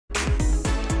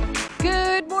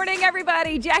morning,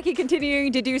 everybody. Jackie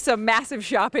continuing to do some massive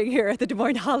shopping here at the Des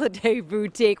Moines Holiday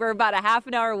Boutique. We're about a half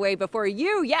an hour away before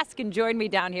you, yes, can join me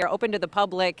down here, open to the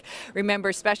public.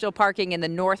 Remember, special parking in the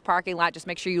north parking lot. Just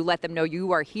make sure you let them know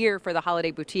you are here for the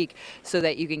Holiday Boutique so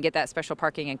that you can get that special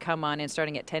parking and come on in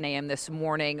starting at 10 a.m. this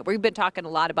morning. We've been talking a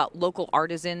lot about local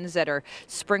artisans that are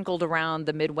sprinkled around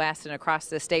the Midwest and across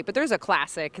the state, but there's a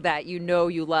classic that you know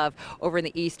you love over in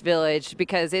the East Village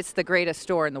because it's the greatest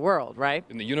store in the world, right?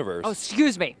 In the universe. Oh,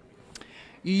 excuse me.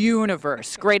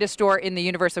 Universe. Greatest store in the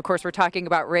universe. Of course, we're talking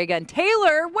about Raygun.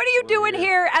 Taylor, what are you doing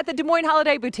here at the Des Moines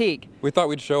Holiday Boutique? We thought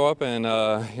we'd show up and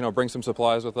bring some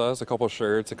supplies with us, a couple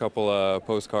shirts, a couple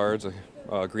postcards,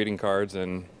 greeting cards,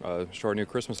 and a short new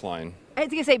Christmas line. I was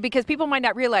going to say, because people might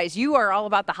not realize you are all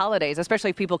about the holidays,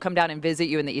 especially if people come down and visit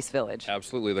you in the East Village.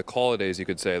 Absolutely. The Claw days, you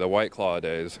could say, the White Claw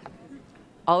days.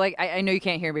 I know you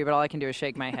can't hear me, but all I can do is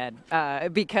shake my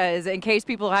head because in case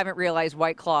people haven't realized,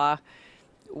 White Claw,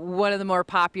 one of the more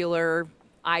popular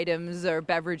items or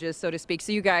beverages, so to speak.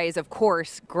 So you guys, of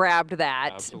course, grabbed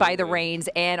that by the reins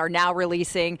and are now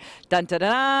releasing,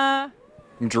 dun-da-da.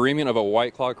 I'm dreaming of a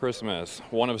White Claw Christmas.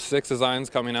 One of 6 designs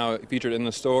coming out featured in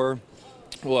the store.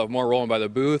 We'll have more rolling by the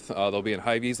booth. They'll be in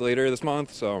Hy-Vee's later this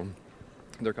month, so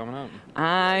they're coming out.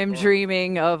 I'm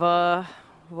dreaming of a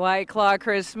White Claw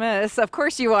Christmas. Of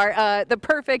course you are. The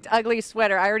perfect ugly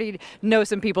sweater. I already know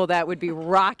some people that would be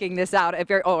rocking this out. If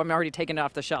you're, I'm already taking it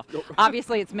off the shelf.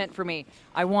 Obviously, it's meant for me.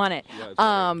 I want it.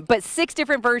 Yeah, but 6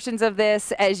 different versions of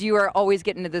this, as you are always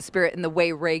getting into the spirit in the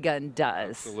way Raygun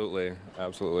does. Absolutely.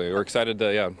 Absolutely. We're excited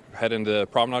to head into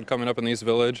Promenade coming up in the East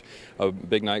Village, a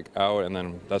big night out, and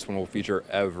then that's when we'll feature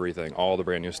everything, all the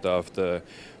brand new stuff, the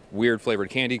weird flavored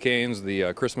candy canes,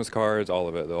 the Christmas cards, all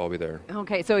of it. They'll all be there.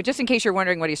 Okay, so just in case you're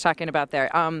wondering what he's talking about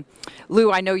there, Lou,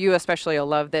 I know you especially will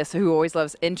love this, who always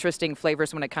loves interesting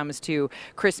flavors when it comes to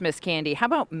Christmas candy. How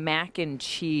about mac and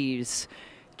cheese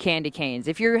candy canes?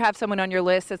 If you have someone on your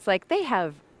list, it's like they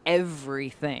have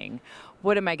everything.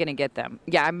 What am I going to get them?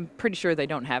 Yeah, I'm pretty sure they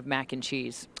don't have mac and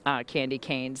cheese candy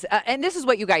canes. And this is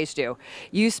what you guys do.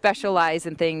 You specialize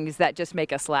in things that just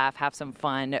make us laugh, have some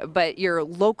fun. But you're a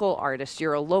local artist.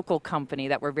 You're a local company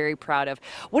that we're very proud of.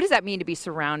 What does that mean to be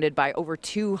surrounded by over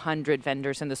 200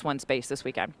 vendors in this one space this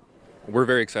weekend? We're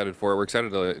very excited for it. We're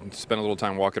excited to spend a little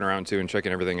time walking around too and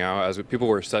checking everything out. As people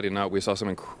were setting up, we saw some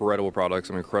incredible products,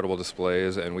 some incredible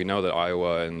displays, and we know that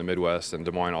Iowa and the Midwest and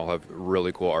Des Moines all have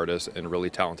really cool artists and really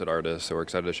talented artists, so we're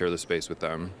excited to share the space with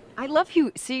them. I love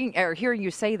seeing or hearing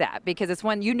you say that because it's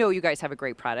one, you know, you guys have a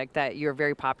great product that you're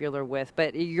very popular with,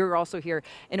 but you're also here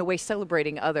in a way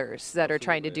celebrating others that are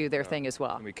trying to do their thing as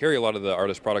well. And we carry a lot of the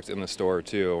artist products in the store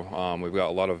too. We've got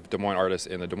a lot of Des Moines artists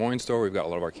in the Des Moines store. We've got a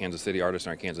lot of our Kansas City artists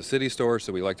in our Kansas City store,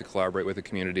 so we like to collaborate with the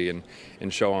community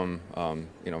and show them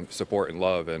support and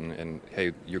love and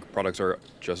hey, your products are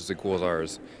just as cool as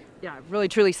ours. Yeah, really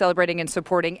truly celebrating and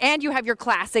supporting. And you have your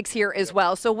classics here as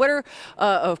well. So what are,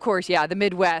 of course, the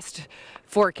Midwest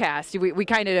forecast. We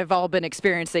kind of have all been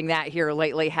experiencing that here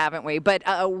lately, haven't we? But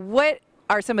what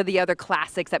are some of the other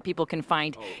classics that people can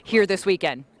find here this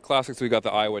weekend? Classics, we've got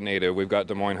the Iowa Native, we've got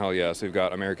Des Moines Hell Yes, we've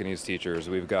got American East Teachers,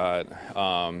 we've got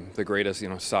the greatest,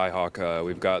 Cyhawk,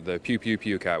 we've got the Pew Pew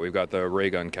Pew Cat, we've got the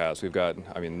Raygun Cats, we've got,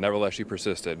 Never Less She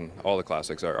Persisted, and all the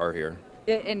classics are here.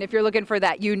 And if you're looking for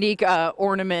that unique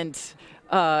ornament,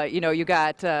 you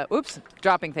got,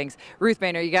 dropping things, Ruth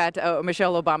Bader, you got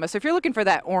Michelle Obama. So if you're looking for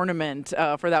that ornament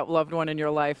for that loved one in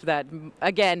your life that,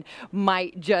 again,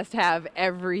 might just have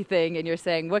everything, and you're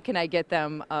saying, what can I get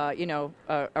them,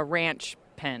 a ranch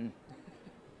pen?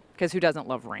 Because who doesn't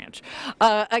love ranch?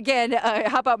 Again,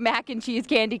 how about mac and cheese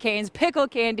candy canes, pickle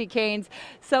candy canes,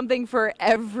 something for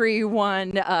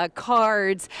everyone,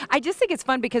 cards. I just think it's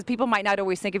fun because people might not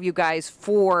always think of you guys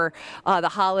for the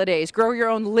holidays. Grow your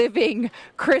own living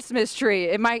Christmas tree.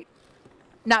 It might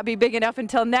not be big enough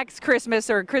until next Christmas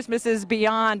or Christmases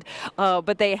beyond,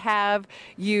 but they have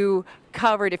you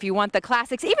covered if you want the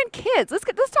classics. Even kids. Let's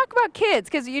talk about kids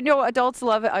because adults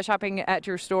love shopping at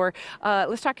your store.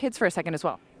 Let's talk kids for a second as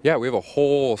well. Yeah, we have a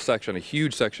whole section, a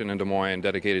huge section in Des Moines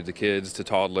dedicated to kids, to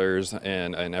toddlers,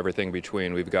 and everything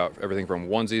between. We've got everything from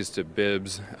onesies to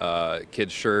bibs,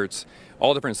 kids' shirts,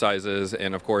 all different sizes,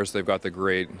 and of course they've got the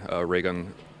great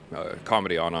Raygun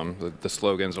comedy on them, the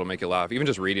slogans that'll make you laugh. Even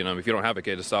just reading them, if you don't have a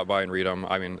kid, just stop by and read them.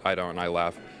 I don't, and I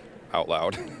laugh out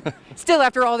loud. Still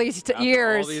after all these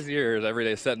years. All these years, every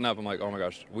day setting up, I'm like, oh my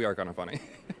gosh, we are kind of funny.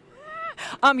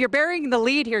 You're bearing the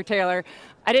lead here, Taylor.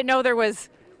 I didn't know there was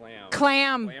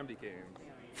clam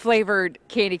flavored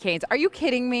candy canes. Are you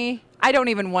kidding me? I don't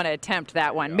even want to attempt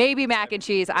that one. Maybe mac and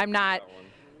cheese. I'm not.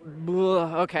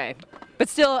 Okay. but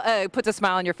still puts a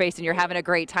smile on your face and you're having a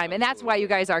great time. And that's why you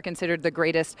guys are considered the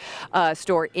greatest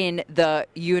store in the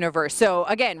universe. So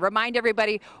again, remind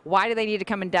everybody, why do they need to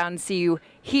come and down and see you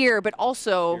here, but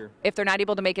also if they're not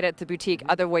able to make it at the boutique,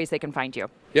 other ways they can find you.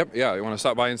 Yep, yeah, you want to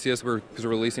stop by and see us because we're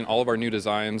releasing all of our new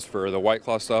designs for the White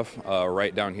Claw stuff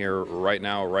right down here, right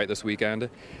now, right this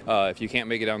weekend. If you can't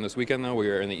make it down this weekend, though, we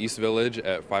are in the East Village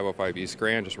at 505 East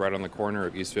Grand, just right on the corner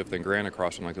of East 5th and Grand,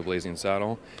 across from like the Blazing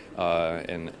Saddle,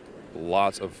 and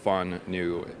lots of fun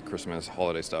new Christmas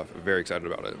holiday stuff. Very excited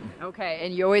about it. Okay,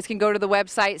 and you always can go to the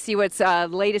website, see what's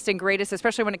latest and greatest,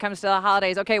 especially when it comes to the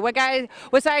holidays. Okay, what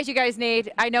size you guys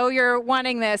need? I know you're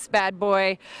wanting this bad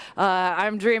boy.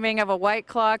 I'm dreaming of a White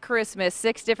Claw Christmas,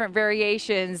 6 different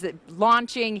variations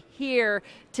launching here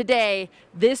today,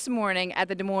 this morning at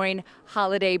the Des Moines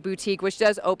Holiday Boutique, which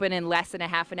does open in less than a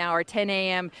half an hour. 10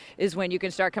 a.m. is when you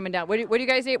can start coming down. What do you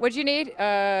guys need? What do you need?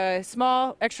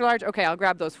 Small, extra large? Okay, I'll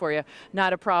grab those for you.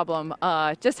 Not a problem.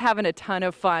 Just having a ton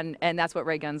of fun, and that's what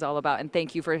Raygun's all about. And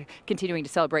thank you for continuing to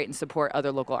celebrate and support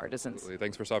other local artisans. Absolutely.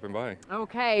 Thanks for stopping by.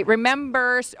 Okay,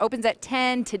 remember, opens at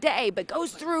 10 today, but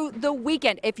goes through the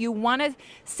weekend. If you want to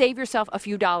save yourself a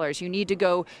few dollars, you need to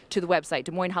go to the website,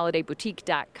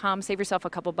 DesMoinesHolidayBoutique.com. Save yourself a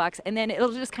couple bucks, and then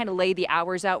it'll just kind of lay the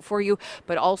hours out for you.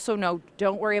 But also, no,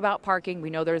 don't worry about parking. We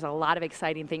know there's a lot of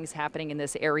exciting things happening in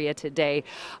this area today,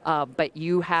 but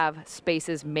you have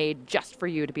spaces made just for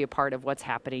you to be a part of what's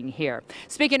happening here.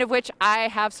 Speaking of which, I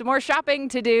have some more shopping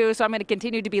to do, so I'm going to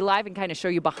continue to be live and kind of show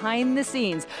you behind the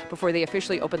scenes before they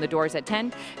officially open the doors at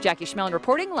 10. Jackie Schmelin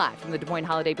reporting live from the Des Moines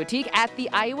Holiday Boutique at the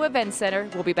Iowa Event Center.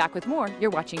 We'll be back with more. You're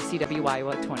watching CW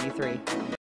Iowa 23.